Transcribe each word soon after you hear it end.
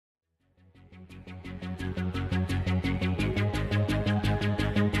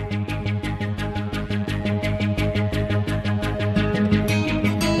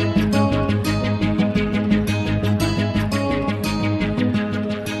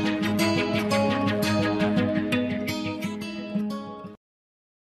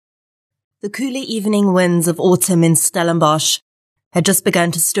The cooler evening winds of autumn in Stellenbosch had just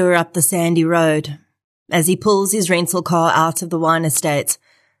begun to stir up the sandy road as he pulls his rental car out of the wine estate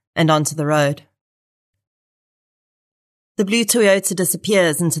and onto the road. The blue Toyota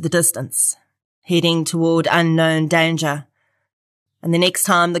disappears into the distance, heading toward unknown danger. And the next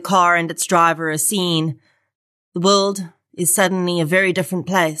time the car and its driver are seen, the world is suddenly a very different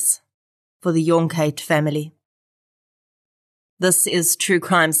place for the Jonkheid family. This is True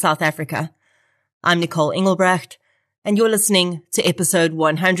Crime South Africa. I'm Nicole Engelbrecht, and you're listening to episode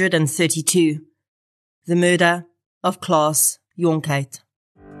 132, The Murder of Klaas Jonkheid.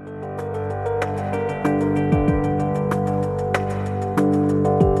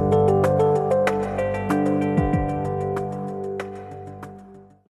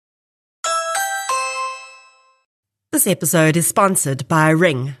 This episode is sponsored by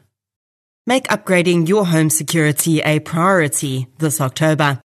Ring. Make upgrading your home security a priority this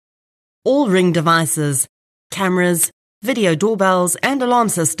October. All Ring devices, cameras, video doorbells, and alarm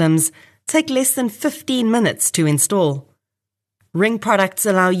systems take less than 15 minutes to install. Ring products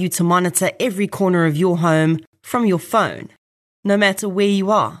allow you to monitor every corner of your home from your phone, no matter where you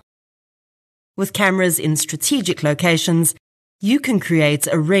are. With cameras in strategic locations, you can create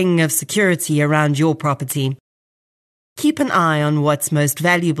a ring of security around your property. Keep an eye on what's most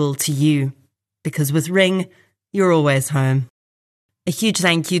valuable to you, because with Ring, you're always home. A huge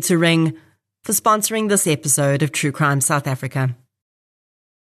thank you to Ring for sponsoring this episode of True Crime South Africa.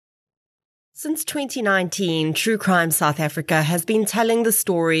 Since 2019, True Crime South Africa has been telling the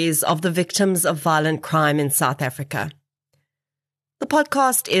stories of the victims of violent crime in South Africa. The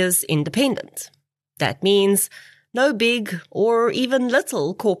podcast is independent. That means no big or even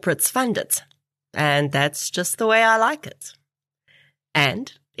little corporates fund it. And that's just the way I like it. And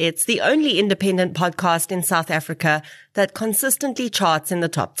it's the only independent podcast in South Africa that consistently charts in the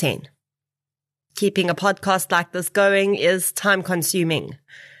top 10. Keeping a podcast like this going is time-consuming,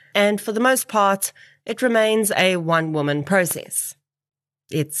 and for the most part, it remains a one-woman process.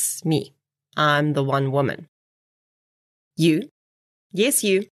 It's me. I'm the one woman. You, yes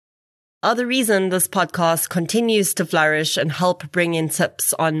you, are the reason this podcast continues to flourish and help bring in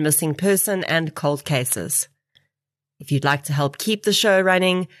tips on missing person and cold cases. If you'd like to help keep the show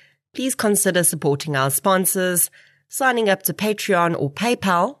running, please consider supporting our sponsors, signing up to Patreon or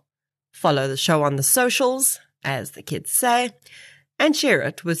PayPal, follow the show on the socials, as the kids say, and share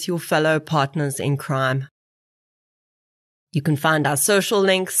it with your fellow partners in crime. You can find our social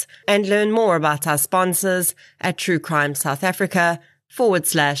links and learn more about our sponsors at True Crime South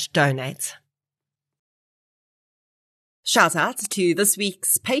Africa/donate. Shout out to this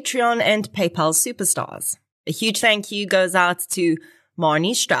week's Patreon and PayPal superstars. A huge thank you goes out to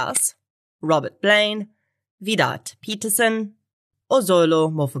Marnie Strauss, Robert Blaine, Vidat Peterson,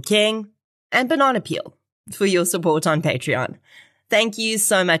 Ozolo Mofokeng, and Banana Peel for your support on Patreon. Thank you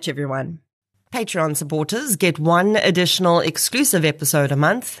so much, everyone. Patreon supporters get one additional exclusive episode a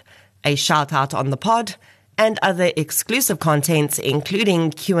month, a shout out on the pod, and other exclusive content, including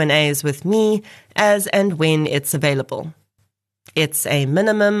Q&As with me as and when it's available. It's a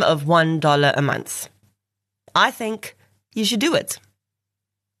minimum of $1 a month. I think you should do it.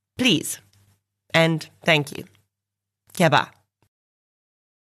 Please. And thank you. Keba.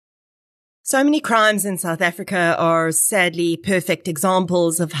 So many crimes in South Africa are sadly perfect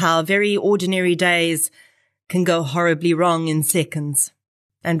examples of how very ordinary days can go horribly wrong in seconds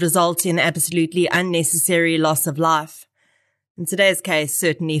and result in absolutely unnecessary loss of life. And today's case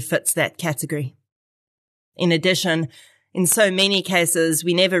certainly fits that category. In addition, in so many cases,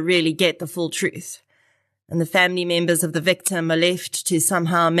 we never really get the full truth, and the family members of the victim are left to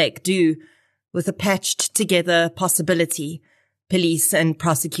somehow make do with a patched-together possibility police and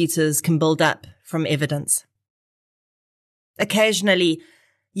prosecutors can build up from evidence. Occasionally,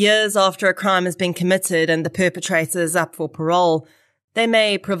 years after a crime has been committed and the perpetrator is up for parole, they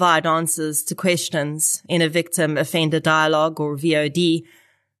may provide answers to questions in a victim-offender dialogue or VOD,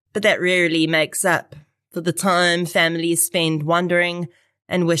 but that rarely makes up for the time families spend wondering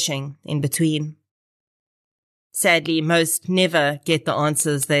and wishing in between. Sadly, most never get the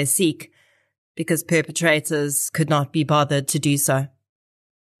answers they seek because perpetrators could not be bothered to do so.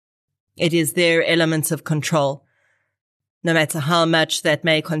 It is their element of control, no matter how much that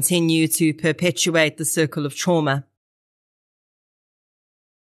may continue to perpetuate the circle of trauma.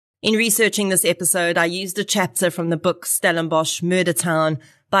 In researching this episode, I used a chapter from the book Stellenbosch Murder Town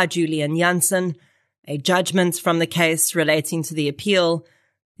by Julian Janssen, a judgment from the case relating to the appeal,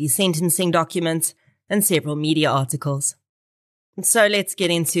 the sentencing document, and several media articles. So let's get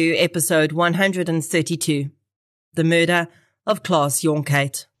into episode 132, The Murder of Klaas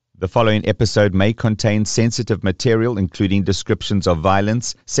Jonkheid. The following episode may contain sensitive material, including descriptions of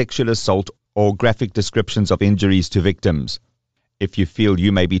violence, sexual assault, or graphic descriptions of injuries to victims. If you feel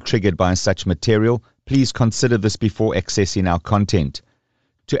you may be triggered by such material, please consider this before accessing our content.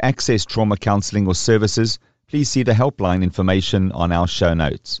 To access trauma counseling or services, please see the helpline information on our show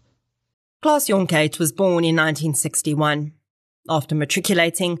notes. Klaas Jonkheid was born in 1961. After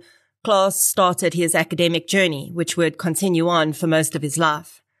matriculating, Klaas started his academic journey, which would continue on for most of his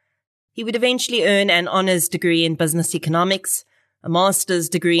life. He would eventually earn an honours degree in business economics, a master's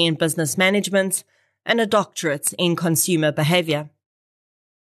degree in business management, and a doctorate in consumer behaviour.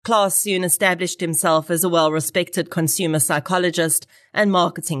 Klaas soon established himself as a well-respected consumer psychologist and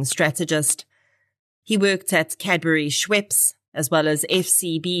marketing strategist. He worked at Cadbury Schweppes, as well as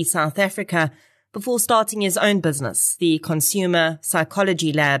FCB South Africa, before starting his own business, the Consumer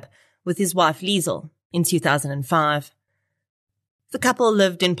Psychology Lab, with his wife Liesel in 2005. The couple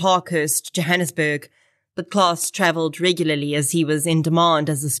lived in Parkhurst, Johannesburg, but Klaas travelled regularly as he was in demand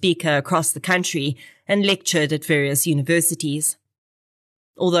as a speaker across the country and lectured at various universities.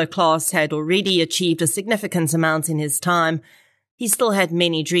 Although Klaas had already achieved a significant amount in his time, he still had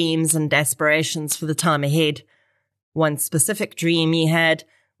many dreams and aspirations for the time ahead. One specific dream he had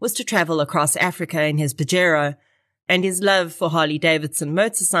was to travel across Africa in his Pajero, and his love for Harley-Davidson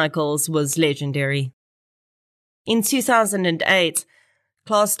motorcycles was legendary. In 2008,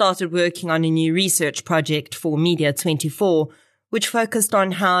 Klaas started working on a new research project for Media24, which focused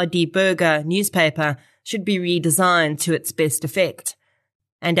on how Die Burger newspaper should be redesigned to its best effect.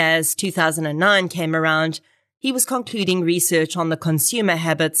 And as 2009 came around, he was concluding research on the consumer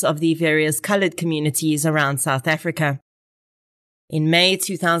habits of the various coloured communities around South Africa. In May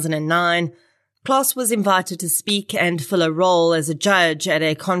 2009, Klaas was invited to speak and fill a role as a judge at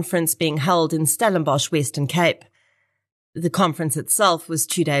a conference being held in Stellenbosch, Western Cape. The conference itself was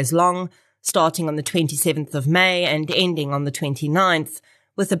 2 days long, starting on the 27th of May and ending on the 29th,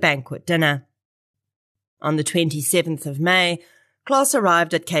 with a banquet dinner. On the 27th of May, Klaas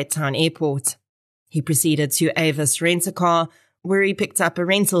arrived at Cape Town Airport. He proceeded to Avis Rent-A-Car, where he picked up a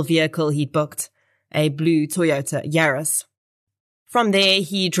rental vehicle he'd booked, a blue Toyota Yaris. From there,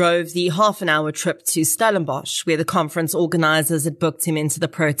 he drove the half-an-hour trip to Stellenbosch, where the conference organisers had booked him into the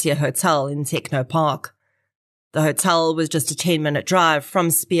Protea Hotel in Techno Park. The hotel was just a 10-minute drive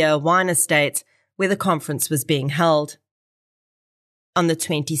from Spear Wine Estate, where the conference was being held. On the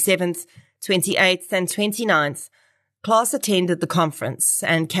 27th, 28th and 29th, Klaas attended the conference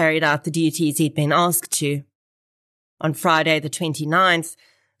and carried out the duties he'd been asked to. On Friday the 29th,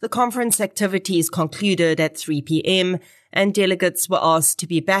 the conference activities concluded at 3 p.m. and delegates were asked to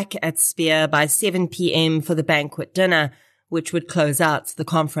be back at Spear by 7 p.m. for the banquet dinner, which would close out the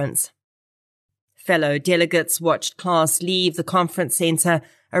conference. Fellow delegates watched Klaas leave the conference centre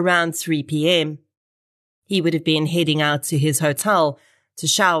around 3 p.m. He would have been heading out to his hotel to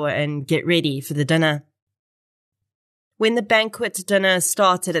shower and get ready for the dinner. When the banquet dinner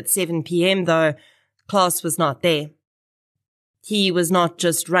started at 7 p.m. though, Klaas was not there. He was not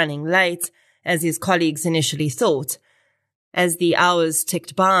just running late, as his colleagues initially thought. As the hours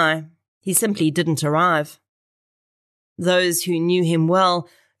ticked by, he simply didn't arrive. Those who knew him well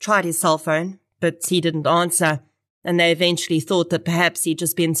tried his cell phone, but he didn't answer, and they eventually thought that perhaps he'd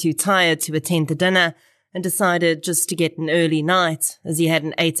just been too tired to attend the dinner and decided just to get an early night, as he had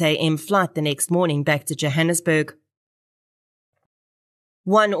an 8 a.m. flight the next morning back to Johannesburg.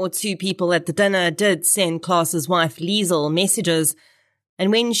 One or two people at the dinner did send Klaas's wife Liesel messages, and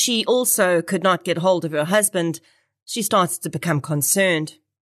when she also could not get hold of her husband, she started to become concerned.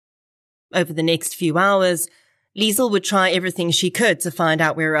 Over the next few hours, Liesel would try everything she could to find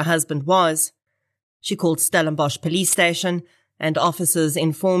out where her husband was. She called Stellenbosch police station, and officers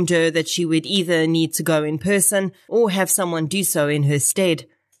informed her that she would either need to go in person or have someone do so in her stead.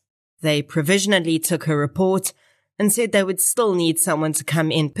 They provisionally took her report and said they would still need someone to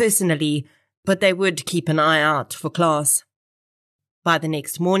come in personally, but they would keep an eye out for Klaas. By the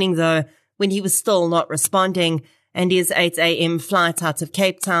next morning, though, when he was still not responding and his 8 a.m. flight out of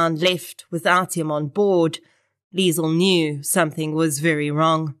Cape Town left without him on board, Liesel knew something was very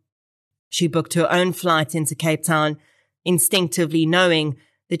wrong. She booked her own flight into Cape Town, instinctively knowing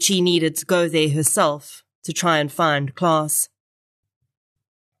that she needed to go there herself to try and find Klaas.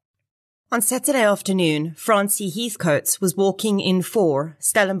 On Saturday afternoon, Francie Heathcote was walking in 4,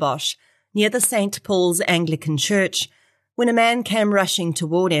 Stellenbosch, near the St. Paul's Anglican Church, when a man came rushing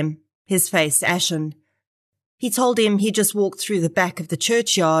toward him, his face ashen. He told him he just walked through the back of the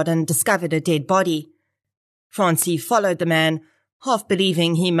churchyard and discovered a dead body. Francie followed the man, half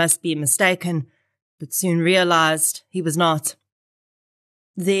believing he must be mistaken, but soon realized he was not.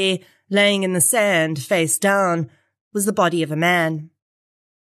 There, laying in the sand, face down, was the body of a man.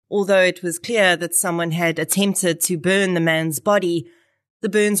 Although it was clear that someone had attempted to burn the man's body, the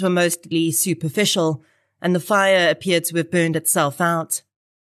burns were mostly superficial, and the fire appeared to have burned itself out.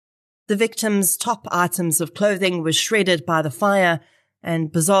 The victim's top items of clothing were shredded by the fire,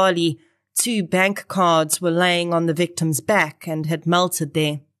 and bizarrely, 2 bank cards were laying on the victim's back and had melted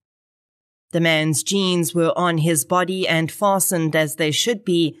there. The man's jeans were on his body and fastened as they should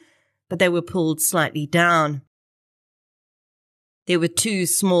be, but they were pulled slightly down. There were 2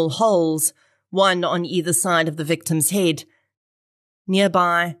 small holes, one on either side of the victim's head.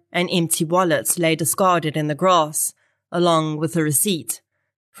 Nearby, an empty wallet lay discarded in the grass, along with a receipt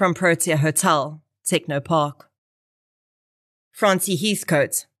from Protea Hotel, Techno Park. Francie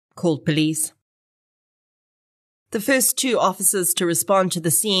Heathcote called police. The first 2 officers to respond to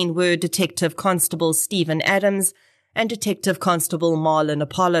the scene were Detective Constable Stephen Adams and Detective Constable Marlon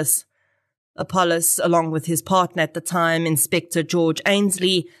Apollos. Apollos, along with his partner at the time, Inspector George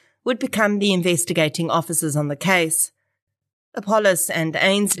Ainsley, would become the investigating officers on the case. Apollos and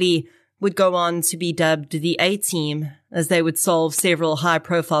Ainsley would go on to be dubbed the A-Team, as they would solve several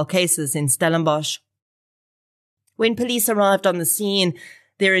high-profile cases in Stellenbosch. When police arrived on the scene,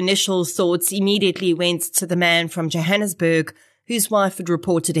 their initial thoughts immediately went to the man from Johannesburg, whose wife had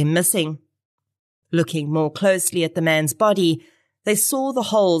reported him missing. Looking more closely at the man's body, they saw the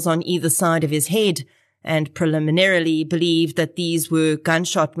holes on either side of his head and preliminarily believed that these were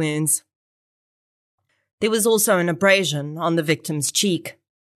gunshot wounds. There was also an abrasion on the victim's cheek.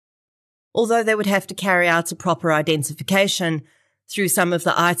 Although they would have to carry out a proper identification through some of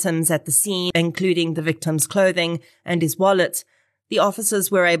the items at the scene, including the victim's clothing and his wallet, the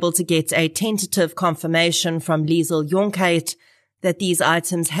officers were able to get a tentative confirmation from Liesl Jonkheid that these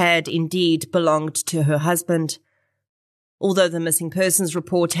items had indeed belonged to her husband. Although the missing persons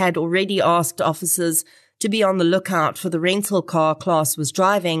report had already asked officers to be on the lookout for the rental car Klaas was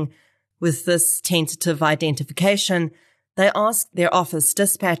driving, with this tentative identification, they asked their office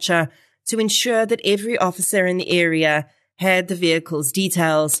dispatcher to ensure that every officer in the area had the vehicle's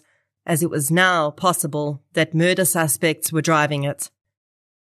details, as it was now possible that murder suspects were driving it.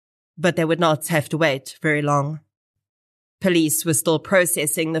 But they would not have to wait very long. Police were still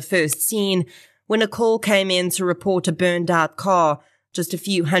processing the first scene when a call came in to report a burned-out car just a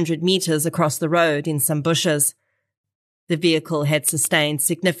few hundred meters across the road in some bushes. The vehicle had sustained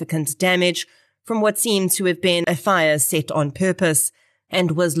significant damage from what seemed to have been a fire set on purpose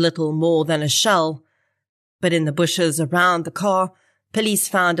and was little more than a shell. But in the bushes around the car, police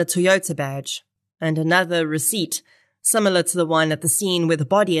found a Toyota badge and another receipt, similar to the one at the scene where the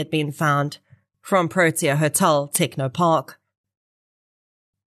body had been found, from Protea Hotel, Techno Park.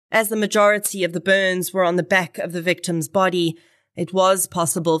 As the majority of the burns were on the back of the victim's body, it was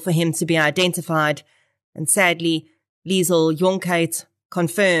possible for him to be identified, and sadly, Liesl Jonkheid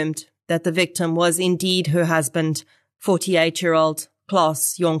confirmed that the victim was indeed her husband, 48-year-old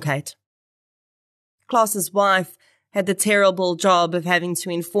Klaas Jonkheid. Klaas's wife had the terrible job of having to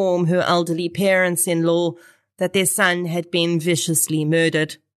inform her elderly parents-in-law that their son had been viciously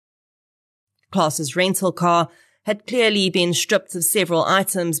murdered. Klaas's rental car had clearly been stripped of several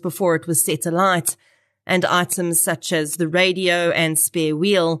items before it was set alight, and items such as the radio and spare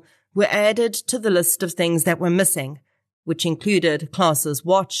wheel were added to the list of things that were missing, which included Klaas's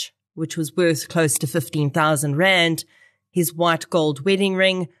watch, which was worth close to 15,000 rand, his white gold wedding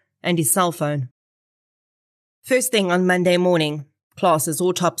ring, and his cell phone. First thing on Monday morning, Klaas's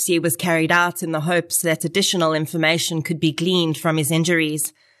autopsy was carried out in the hopes that additional information could be gleaned from his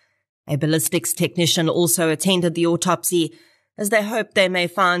injuries. A ballistics technician also attended the autopsy, as they hoped they may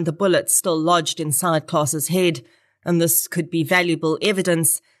find the bullets still lodged inside Klaas's head, and this could be valuable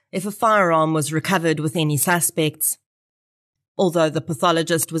evidence if a firearm was recovered with any suspects. Although the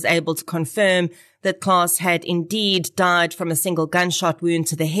pathologist was able to confirm that Klaas had indeed died from a single gunshot wound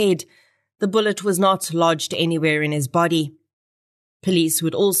to the head, the bullet was not lodged anywhere in his body. Police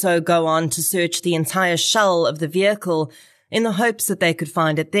would also go on to search the entire shell of the vehicle in the hopes that they could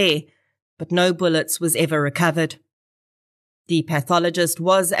find it there, but no bullets was ever recovered. The pathologist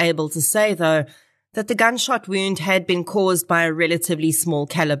was able to say, though, that the gunshot wound had been caused by a relatively small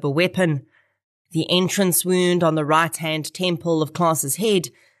caliber weapon. The entrance wound on the right-hand temple of Klaas's head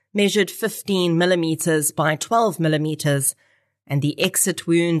measured 15 millimeters by 12 millimeters, and the exit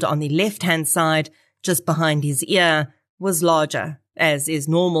wound on the left-hand side, just behind his ear, was larger, as is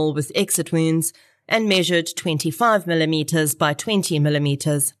normal with exit wounds, and measured 25 millimeters by 20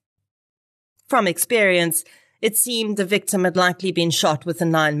 millimeters. From experience, it seemed the victim had likely been shot with a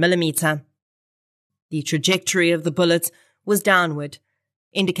 9 millimeter. The trajectory of the bullet was downward,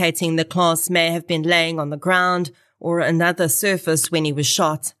 indicating that Klaas may have been laying on the ground or another surface when he was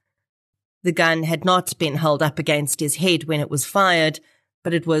shot. The gun had not been held up against his head when it was fired,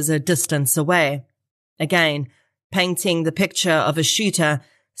 but it was a distance away. Again, painting the picture of a shooter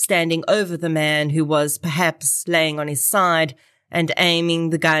standing over the man who was perhaps laying on his side and aiming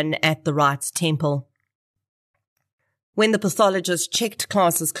the gun at the right temple. When the pathologist checked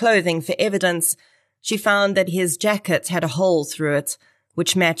Klaas's clothing for evidence, she found that his jacket had a hole through it,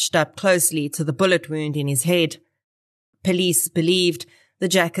 which matched up closely to the bullet wound in his head. Police believed the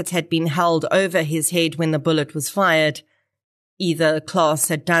jacket had been held over his head when the bullet was fired. Either Klaas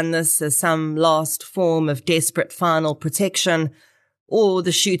had done this as some last form of desperate final protection, or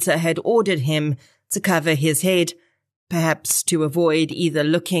the shooter had ordered him to cover his head, perhaps to avoid either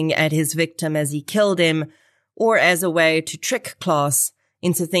looking at his victim as he killed him, or as a way to trick Klaas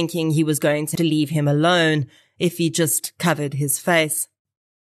into thinking he was going to leave him alone if he just covered his face.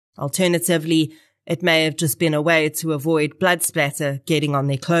 Alternatively, it may have just been a way to avoid blood splatter getting on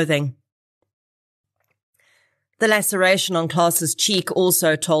their clothing. The laceration on Klaas's cheek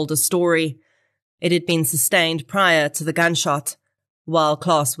also told a story. It had been sustained prior to the gunshot, while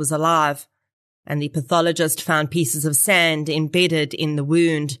Klaas was alive, and the pathologist found pieces of sand embedded in the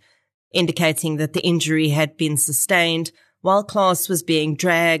wound, indicating that the injury had been sustained while Klaas was being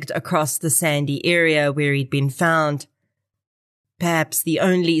dragged across the sandy area where he'd been found. Perhaps the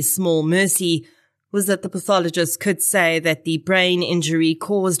only small mercy was that the pathologist could say that the brain injury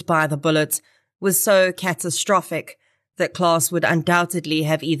caused by the bullet was so catastrophic that Klaas would undoubtedly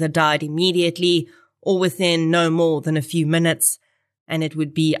have either died immediately or within no more than a few minutes, and it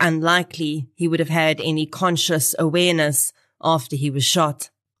would be unlikely he would have had any conscious awareness after he was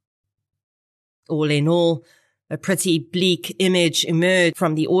shot. All in all, a pretty bleak image emerged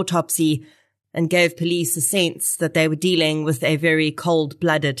from the autopsy and gave police a sense that they were dealing with a very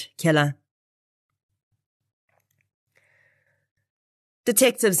cold-blooded killer.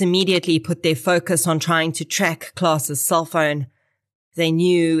 Detectives immediately put their focus on trying to track Klaas's cell phone. They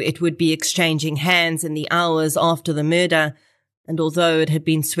knew it would be exchanging hands in the hours after the murder, and although it had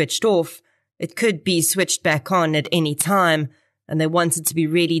been switched off, it could be switched back on at any time, and they wanted to be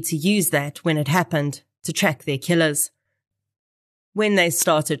ready to use that when it happened, to track their killers. When they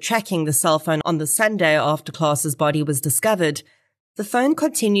started tracking the cell phone on the Sunday after Klaas's body was discovered, the phone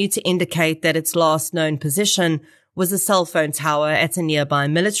continued to indicate that its last known position was a cell phone tower at a nearby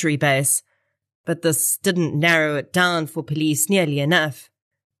military base, but this didn't narrow it down for police nearly enough.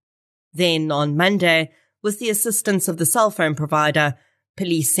 Then, on Monday, with the assistance of the cell phone provider,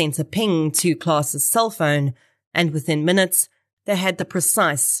 police sent a ping to Klaas's cell phone, and within minutes, they had the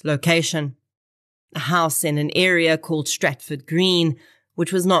precise location. A house in an area called Stratford Green,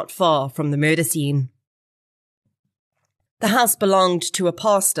 which was not far from the murder scene. The house belonged to a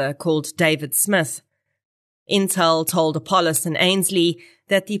pastor called David Smith. Intel told Apollos and Ainsley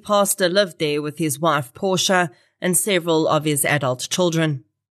that the pastor lived there with his wife Portia and several of his adult children.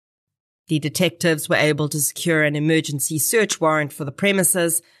 The detectives were able to secure an emergency search warrant for the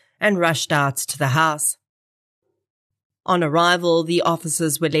premises and rushed out to the house. On arrival, the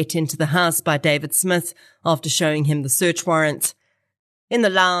officers were let into the house by David Smith after showing him the search warrant. In the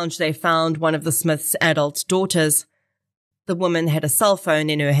lounge, they found one of the Smiths' adult daughters. The woman had a cell phone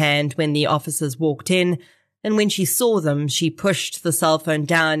in her hand when the officers walked in, and when she saw them, she pushed the cell phone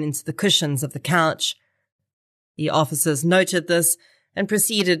down into the cushions of the couch. The officers noted this and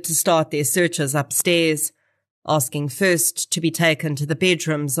proceeded to start their searches upstairs, asking first to be taken to the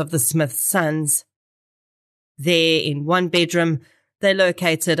bedrooms of the Smiths' sons. There, in one bedroom, they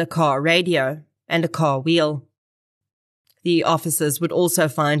located a car radio and a car wheel. The officers would also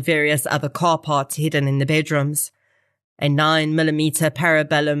find various other car parts hidden in the bedrooms, a 9mm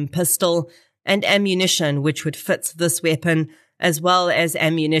parabellum pistol and ammunition which would fit this weapon, as well as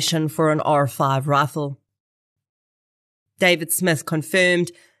ammunition for an R5 rifle. David Smith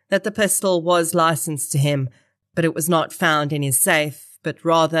confirmed that the pistol was licensed to him, but it was not found in his safe, but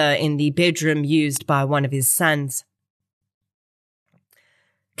rather in the bedroom used by one of his sons.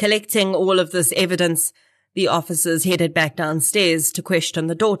 Collecting all of this evidence, the officers headed back downstairs to question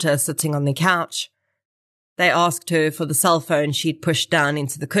the daughter sitting on the couch. They asked her for the cell phone she'd pushed down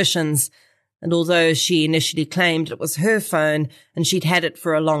into the cushions, and although she initially claimed it was her phone and she'd had it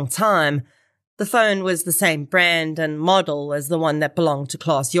for a long time, the phone was the same brand and model as the one that belonged to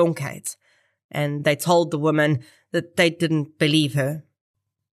Klaas Jonkheid, and they told the woman that they didn't believe her.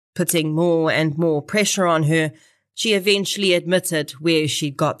 Putting more and more pressure on her, she eventually admitted where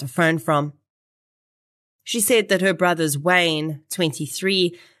she'd got the phone from. She said that her brothers Wayne,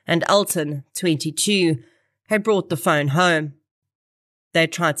 23, and Elton, 22, had brought the phone home. They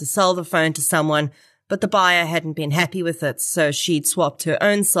tried to sell the phone to someone, but the buyer hadn't been happy with it, so she'd swapped her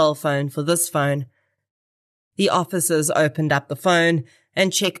own cell phone for this phone. The officers opened up the phone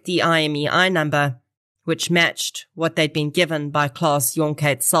and checked the IMEI number, which matched what they'd been given by Klaas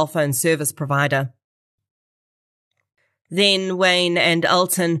Jonkheid's cell phone service provider. Then Wayne and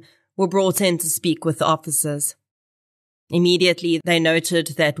Elton were brought in to speak with the officers. Immediately, they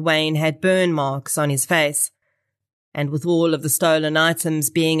noted that Wayne had burn marks on his face, and with all of the stolen items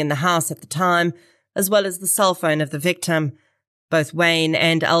being in the house at the time, as well as the cell phone of the victim, both Wayne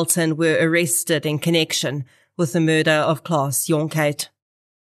and Elton were arrested in connection with the murder of Klaas Jonkheid.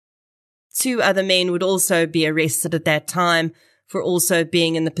 2 other men would also be arrested at that time for also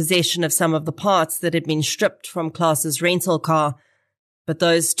being in the possession of some of the parts that had been stripped from Klaas's rental car, but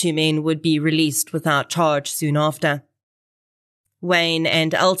those 2 men would be released without charge soon after. Wayne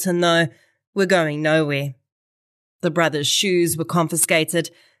and Elton, though, were going nowhere. The brothers' shoes were confiscated,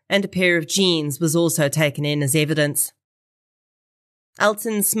 and a pair of jeans was also taken in as evidence.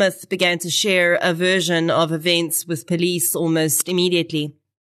 Elton Smith began to share a version of events with police almost immediately.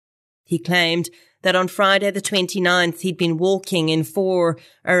 He claimed that on Friday the 29th he'd been walking in 4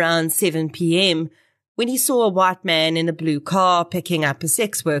 around 7 p.m. when he saw a white man in a blue car picking up a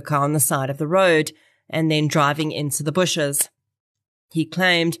sex worker on the side of the road and then driving into the bushes. He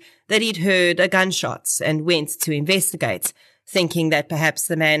claimed that he'd heard a gunshot and went to investigate, thinking that perhaps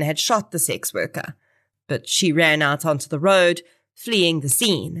the man had shot the sex worker, but she ran out onto the road, fleeing the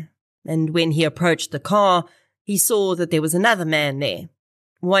scene, and when he approached the car, he saw that there was another man there,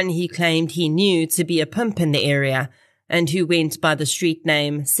 one he claimed he knew to be a pimp in the area and who went by the street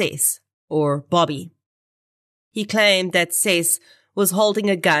name Cess, or Bobby. He claimed that Cess was holding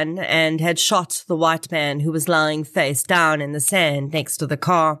a gun and had shot the white man who was lying face down in the sand next to the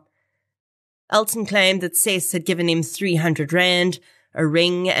car. Elton claimed that Cess had given him 300 rand, a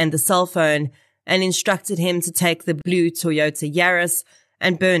ring and a cell phone, and instructed him to take the blue Toyota Yaris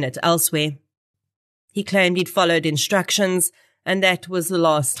and burn it elsewhere. He claimed he'd followed instructions, and that was the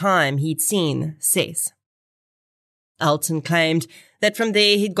last time he'd seen Cess. Elton claimed that from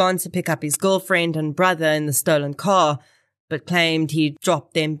there he'd gone to pick up his girlfriend and brother in the stolen car, but claimed he'd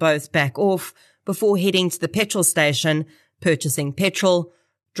dropped them both back off before heading to the petrol station, purchasing petrol,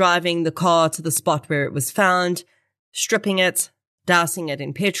 driving the car to the spot where it was found, stripping it, dousing it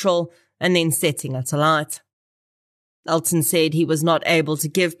in petrol, and then setting it alight. Elton said he was not able to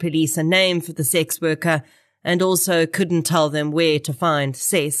give police a name for the sex worker and also couldn't tell them where to find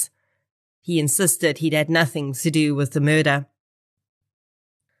Cess. He insisted he'd had nothing to do with the murder.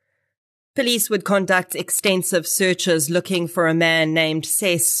 Police would conduct extensive searches looking for a man named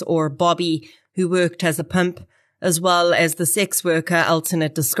Cess or Bobby who worked as a pimp, as well as the sex worker Elton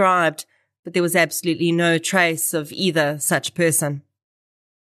had described, but there was absolutely no trace of either such person.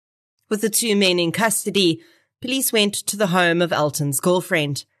 With the 2 men in custody, police went to the home of Elton's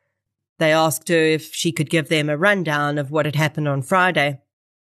girlfriend. They asked her if she could give them a rundown of what had happened on Friday.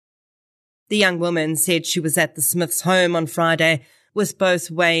 The young woman said she was at the Smiths' home on Friday with both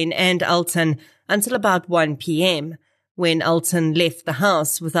Wayne and Elton until about 1 p.m, when Elton left the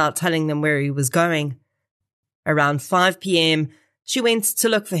house without telling them where he was going. Around 5 p.m, she went to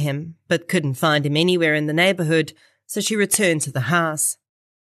look for him, but couldn't find him anywhere in the neighborhood, so she returned to the house.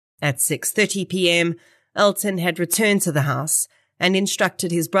 At 6:30 p.m, Elton had returned to the house and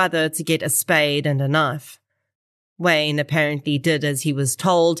instructed his brother to get a spade and a knife. Wayne apparently did as he was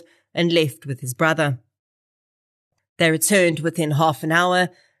told and left with his brother. They returned within half an hour,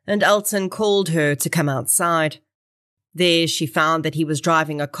 and Elton called her to come outside. There she found that he was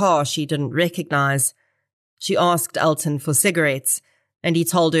driving a car she didn't recognize. She asked Elton for cigarettes, and he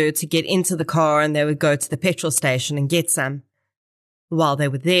told her to get into the car and they would go to the petrol station and get some. While they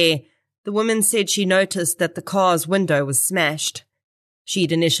were there, the woman said she noticed that the car's window was smashed.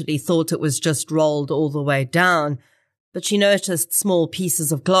 She'd initially thought it was just rolled all the way down, but she noticed small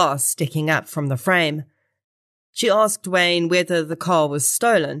pieces of glass sticking up from the frame. She asked Wayne whether the car was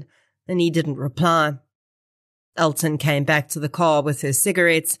stolen, and he didn't reply. Elton came back to the car with her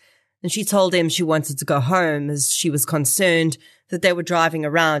cigarettes, and she told him she wanted to go home as she was concerned that they were driving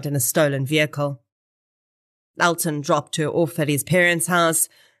around in a stolen vehicle. Elton dropped her off at his parents' house,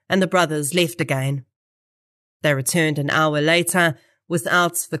 and the brothers left again. They returned an hour later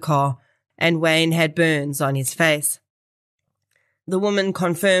without the car, and Wayne had burns on his face. The woman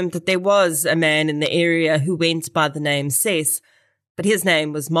confirmed that there was a man in the area who went by the name Cess, but his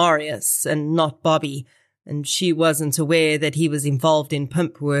name was Marius and not Bobby, and she wasn't aware that he was involved in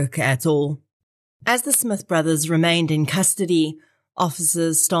pimp work at all. As the Smith brothers remained in custody,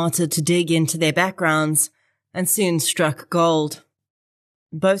 officers started to dig into their backgrounds and soon struck gold.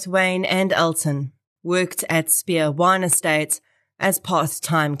 Both Wayne and Elton worked at Spear Wine Estate as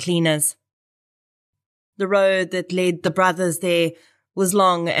part-time cleaners. The road that led the brothers there was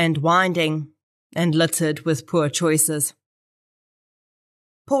long and winding and littered with poor choices.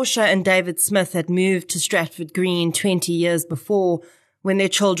 Portia and David Smith had moved to Stratford Green 20 years before, when their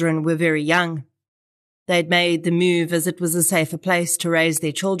children were very young. They'd made the move as it was a safer place to raise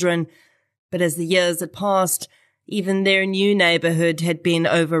their children, but as the years had passed, even their new neighbourhood had been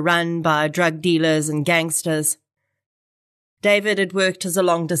overrun by drug dealers and gangsters. David had worked as a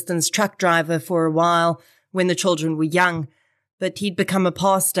long-distance truck driver for a while when the children were young, but he'd become a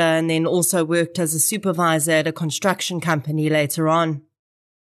pastor and then also worked as a supervisor at a construction company later on.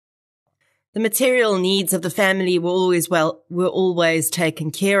 The material needs of the family were always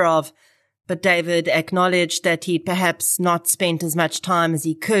taken care of, but David acknowledged that he'd perhaps not spent as much time as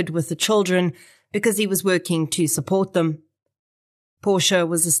he could with the children because he was working to support them. Portia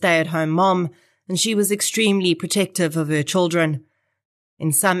was a stay-at-home mom, and she was extremely protective of her children.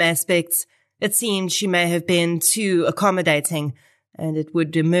 In some aspects, it seemed she may have been too accommodating, and it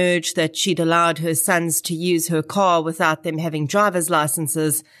would emerge that she'd allowed her sons to use her car without them having driver's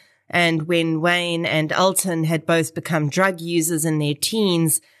licenses, and when Wayne and Elton had both become drug users in their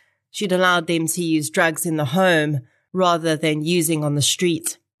teens, she'd allowed them to use drugs in the home rather than using on the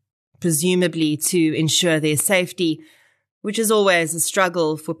street, presumably to ensure their safety, which is always a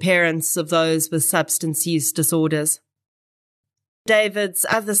struggle for parents of those with substance use disorders. David's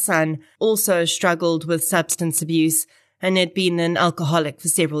other son also struggled with substance abuse and had been an alcoholic for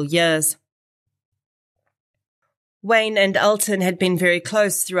several years. Wayne and Elton had been very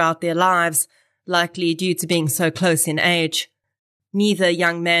close throughout their lives, likely due to being so close in age. Neither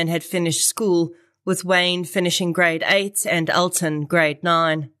young man had finished school, with Wayne finishing grade 8 and Elton grade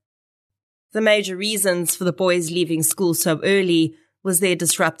 9. The major reasons for the boys leaving school so early was their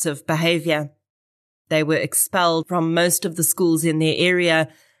disruptive behaviour. They were expelled from most of the schools in their area,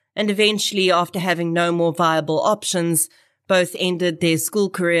 and eventually, after having no more viable options, both ended their school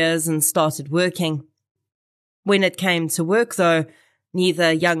careers and started working. When it came to work, though,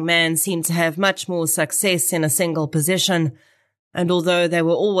 neither young man seemed to have much more success in a single position, and although they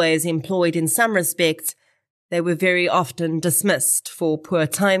were always employed in some respects, they were very often dismissed for poor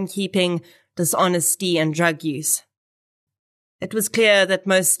timekeeping, dishonesty, and drug use. It was clear that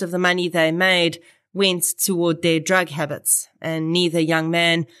most of the money they made went toward their drug habits, and neither young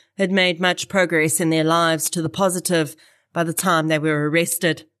man had made much progress in their lives to the positive by the time they were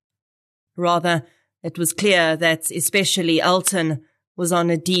arrested. Rather, it was clear that especially Elton was on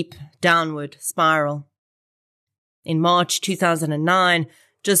a deep downward spiral. In March 2009,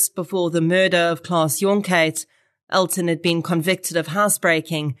 just before the murder of Klaas Jonkheid, Elton had been convicted of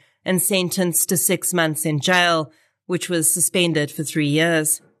housebreaking and sentenced to 6 months in jail, which was suspended for 3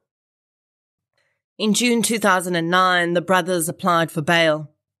 years. In June 2009, the brothers applied for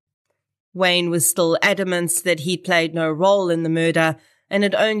bail. Wayne was still adamant that he played no role in the murder and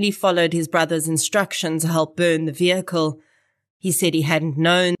had only followed his brother's instruction to help burn the vehicle. He said he hadn't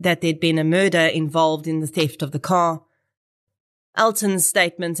known that there'd been a murder involved in the theft of the car. Elton's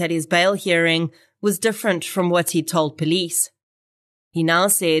statement at his bail hearing was different from what he'd told police. He now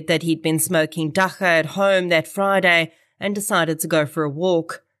said that he'd been smoking dacha at home that Friday and decided to go for a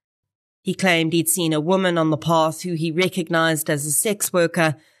walk. He claimed he'd seen a woman on the path who he recognized as a sex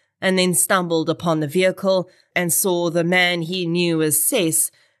worker and then stumbled upon the vehicle and saw the man he knew as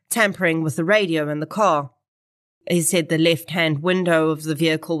Cess tampering with the radio in the car. He said the left-hand window of the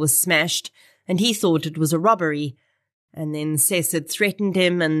vehicle was smashed and he thought it was a robbery, and then Cess had threatened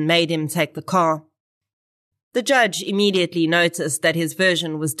him and made him take the car. The judge immediately noticed that his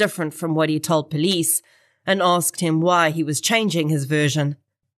version was different from what he told police and asked him why he was changing his version.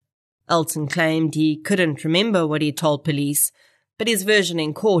 Elton claimed he couldn't remember what he told police, but his version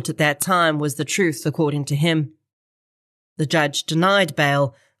in court at that time was the truth according to him. The judge denied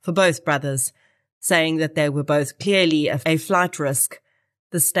bail for both brothers, saying that they were both clearly a flight risk.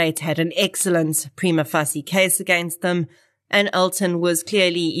 The state had an excellent prima facie case against them, and Elton was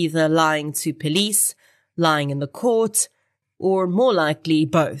clearly either lying to police, lying in the court, or more likely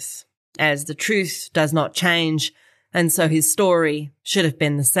both, as the truth does not change, and so his story should have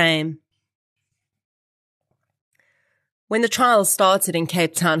been the same. When the trial started in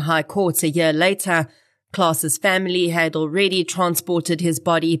Cape Town High Court a year later, Klaas's family had already transported his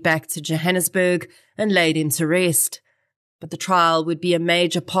body back to Johannesburg and laid him to rest. But the trial would be a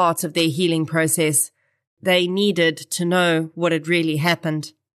major part of their healing process. They needed to know what had really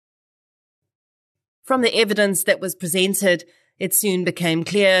happened. From the evidence that was presented, it soon became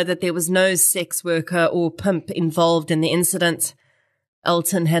clear that there was no sex worker or pimp involved in the incident.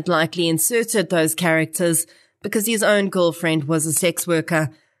 Elton had likely inserted those characters because his own girlfriend was a sex worker,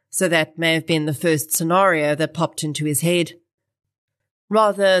 so that may have been the first scenario that popped into his head.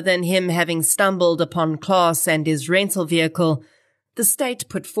 Rather than him having stumbled upon Klaas and his rental vehicle, the state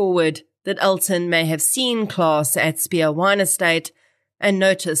put forward that Elton may have seen Klaas at Spear Wine Estate and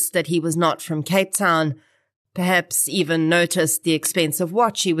noticed that he was not from Cape Town, perhaps even noticed the expensive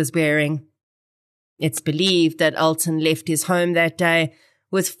watch he was wearing. It's believed that Elton left his home that day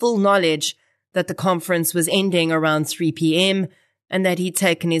with full knowledge that the conference was ending around 3 p.m. and that he'd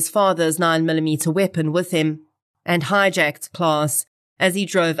taken his father's 9mm weapon with him and hijacked Klaas as he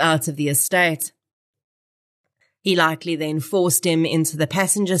drove out of the estate. He likely then forced him into the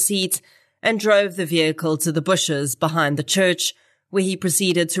passenger seat and drove the vehicle to the bushes behind the church, where he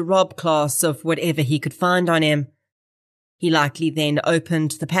proceeded to rob Klaas of whatever he could find on him. He likely then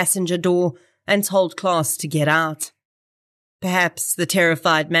opened the passenger door and told Klaas to get out. Perhaps the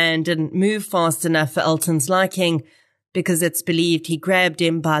terrified man didn't move fast enough for Elton's liking, because it's believed he grabbed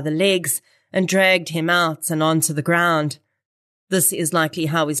him by the legs and dragged him out and onto the ground. This is likely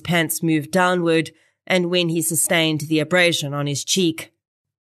how his pants moved downward and when he sustained the abrasion on his cheek.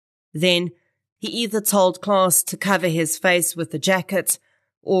 Then, he either told Klaas to cover his face with the jacket,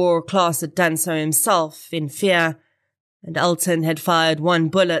 or Klaas had done so himself in fear, and Elton had fired one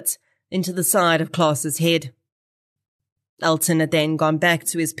bullet into the side of Klaas's head. Elton had then gone back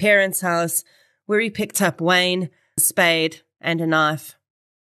to his parents' house, where he picked up Wayne, a spade, and a knife.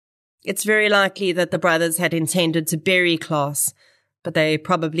 It's very likely that the brothers had intended to bury Klaas, but they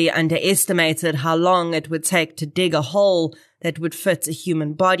probably underestimated how long it would take to dig a hole that would fit a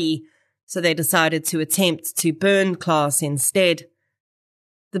human body, so they decided to attempt to burn Klaas instead.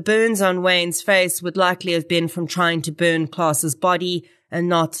 The burns on Wayne's face would likely have been from trying to burn Klaas's body and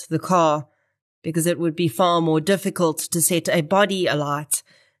not the car, because it would be far more difficult to set a body alight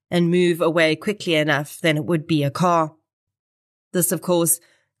and move away quickly enough than it would be a car. This, of course,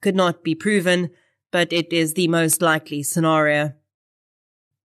 could not be proven, but it is the most likely scenario.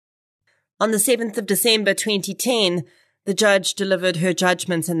 On the 7th of December 2010, the judge delivered her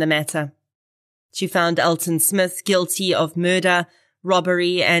judgment in the matter. She found Elton Smith guilty of murder,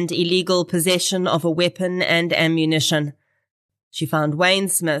 robbery, and illegal possession of a weapon and ammunition. She found Wayne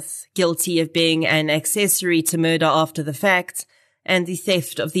Smith guilty of being an accessory to murder after the fact and the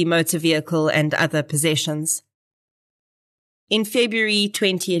theft of the motor vehicle and other possessions. In February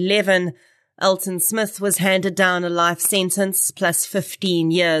 2011, Elton Smith was handed down a life sentence plus 15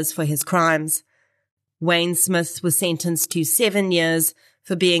 years for his crimes. Wayne Smith was sentenced to 7 years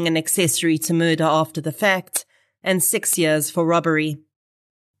for being an accessory to murder after the fact and 6 years for robbery.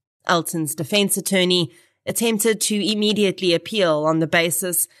 Elton's defense attorney attempted to immediately appeal on the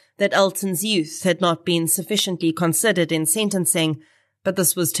basis that Elton's youth had not been sufficiently considered in sentencing, but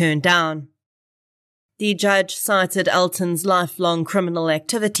this was turned down. The judge cited Elton's lifelong criminal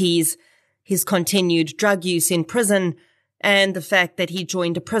activities, his continued drug use in prison, and the fact that he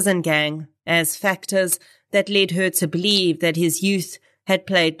joined a prison gang as factors that led her to believe that his youth had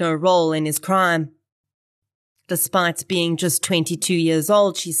played no role in his crime. Despite being just 22 years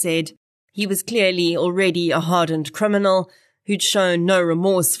old, she said, he was clearly already a hardened criminal who'd shown no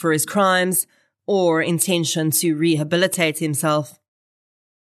remorse for his crimes or intention to rehabilitate himself.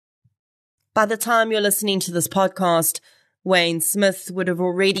 By the time you're listening to this podcast, Wayne Smith would have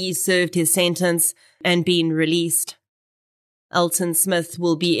already served his sentence and been released. Elton Smith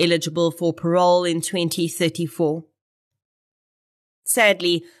will be eligible for parole in 2034.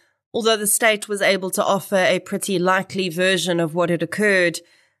 Sadly, although the state was able to offer a pretty likely version of what had occurred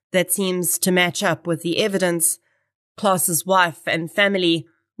that seems to match up with the evidence, Klaas's wife and family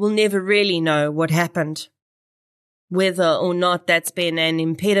will never really know what happened. Whether or not that's been an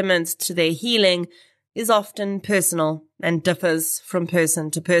impediment to their healing is often personal and differs from person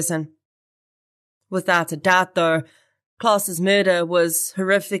to person. Without a doubt, though, Klaas's murder was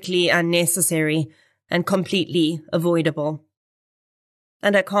horrifically unnecessary and completely avoidable.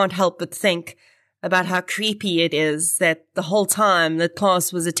 And I can't help but think about how creepy it is that the whole time that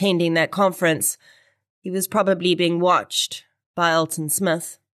Klaas was attending that conference, he was probably being watched by Elton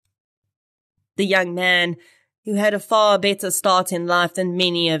Smith. The young man who had a far better start in life than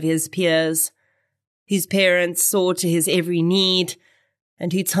many of his peers, whose parents saw to his every need,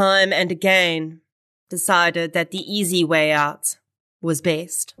 and who time and again decided that the easy way out was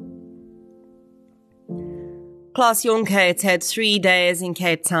best. Klaas Jonkheid had 3 days in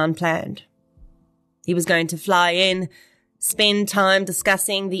Cape Town planned. He was going to fly in, spend time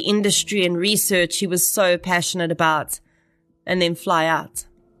discussing the industry and research he was so passionate about, and then fly out.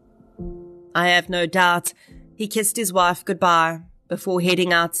 I have no doubt he kissed his wife goodbye before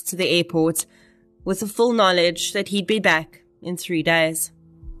heading out to the airport with the full knowledge that he'd be back in 3 days.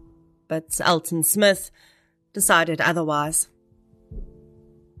 But Elton Smith decided otherwise.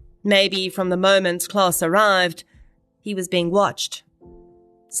 Maybe from the moment Klaas arrived, he was being watched,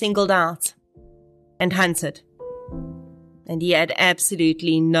 singled out, and hunted. And he had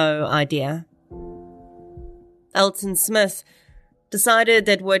absolutely no idea. Elton Smith decided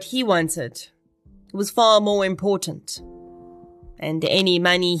that what he wanted was far more important, and any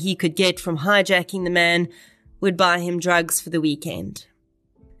money he could get from hijacking the man would buy him drugs for the weekend.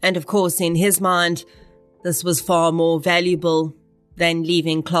 And of course, in his mind, this was far more valuable than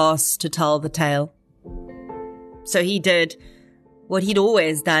leaving Klaas to tell the tale. So he did what he'd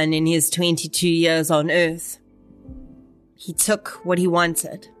always done in his 22 years on Earth. He took what he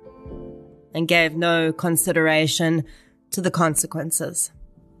wanted and gave no consideration to the consequences.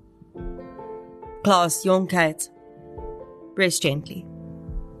 Klaas, Jonkheid, rest gently.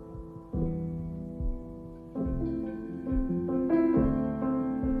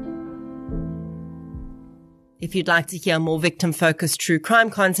 If you'd like to hear more victim-focused true crime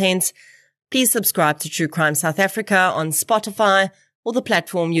content, please subscribe to True Crime South Africa on Spotify or the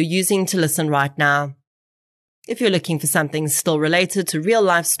platform you're using to listen right now. If you're looking for something still related to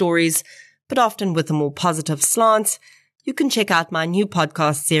real-life stories, but often with a more positive slant, you can check out my new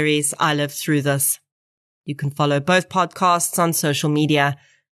podcast series, I Lived Through This. You can follow both podcasts on social media.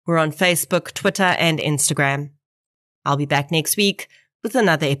 We're on Facebook, Twitter, and Instagram. I'll be back next week with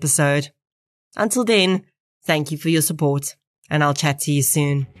another episode. Until then, thank you for your support, and I'll chat to you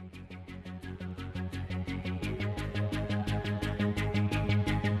soon.